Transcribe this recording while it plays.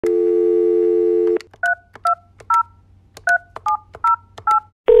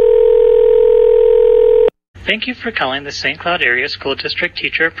Thank you for calling the St. Cloud Area School District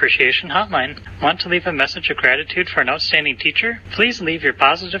Teacher Appreciation Hotline. Want to leave a message of gratitude for an outstanding teacher? Please leave your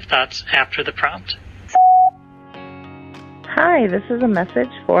positive thoughts after the prompt. Hi, this is a message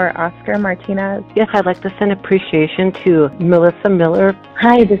for Oscar Martinez. Yes, I'd like to send appreciation to Melissa Miller.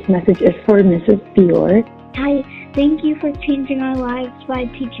 Hi, this message is for Mrs. Dior. Hi, thank you for changing our lives by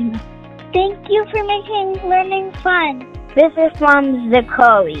teaching us. Thank you for making learning fun. This is from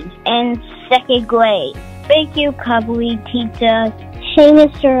Zachary in second grade. Thank you, Cuddly Teacher. Hey,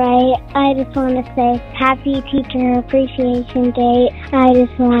 Mr. Wright, I just want to say Happy Teacher Appreciation Day. I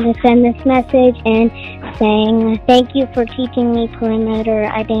just want to send this message and saying thank you for teaching me perimeter.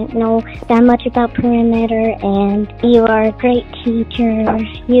 I didn't know that much about perimeter, and you are a great teacher.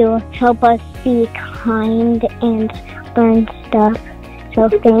 You help us be kind and learn stuff. So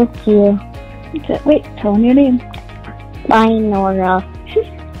thank you. Wait, tell them your name. Bye, Nora.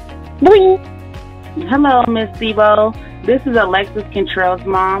 Bye. Hello, Miss Debo. This is Alexis Cantrell's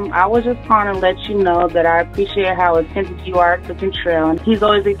mom. I was just calling to let you know that I appreciate how attentive you are to Cantrell. He's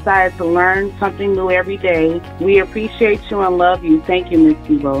always excited to learn something new every day. We appreciate you and love you. Thank you, Miss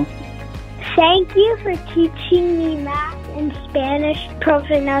Debo. Thank you for teaching me math and Spanish,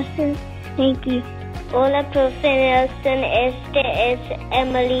 Profe Nelson. Thank you. Hola, Profe Nelson. Este es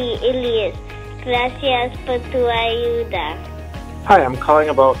Emily Elias. Gracias por tu ayuda. Hi, I'm calling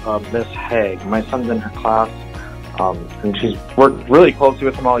about Miss Haig. My son's in her class, and she's worked really closely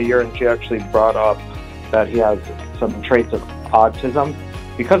with him all year, and she actually brought up that he has some traits of autism.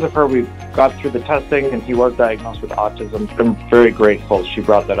 Because of her, we got through the testing, and he was diagnosed with autism. I'm very grateful she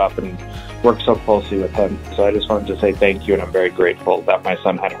brought that up and worked so closely with him. So I just wanted to say thank you, and I'm very grateful that my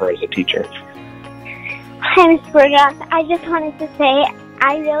son had her as a teacher. Hi, Ms. Burgos. I just wanted to say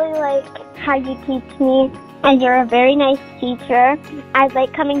I really like how you teach me, and you're a very nice teacher. I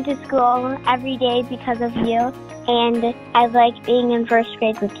like coming to school every day because of you, and I like being in first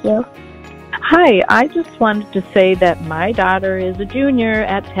grade with you. Hi, I just wanted to say that my daughter is a junior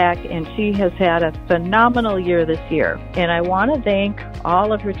at Tech, and she has had a phenomenal year this year. And I want to thank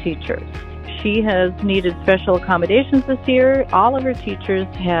all of her teachers. She has needed special accommodations this year. All of her teachers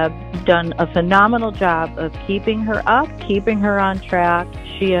have done a phenomenal job of keeping her up, keeping her on track.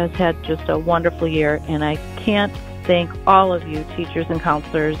 She has had just a wonderful year, and I can't thank all of you teachers and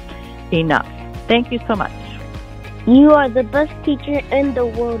counselors enough. Thank you so much. You are the best teacher in the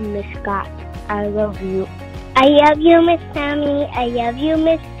world, Miss Scott. I love you. I love you, Miss Sammy. I love you,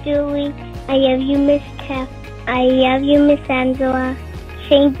 Miss Julie. I love you, Miss Kath. I love you, Miss Angela.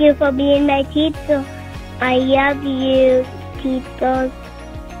 Thank you for being my teacher. I love you, teachers.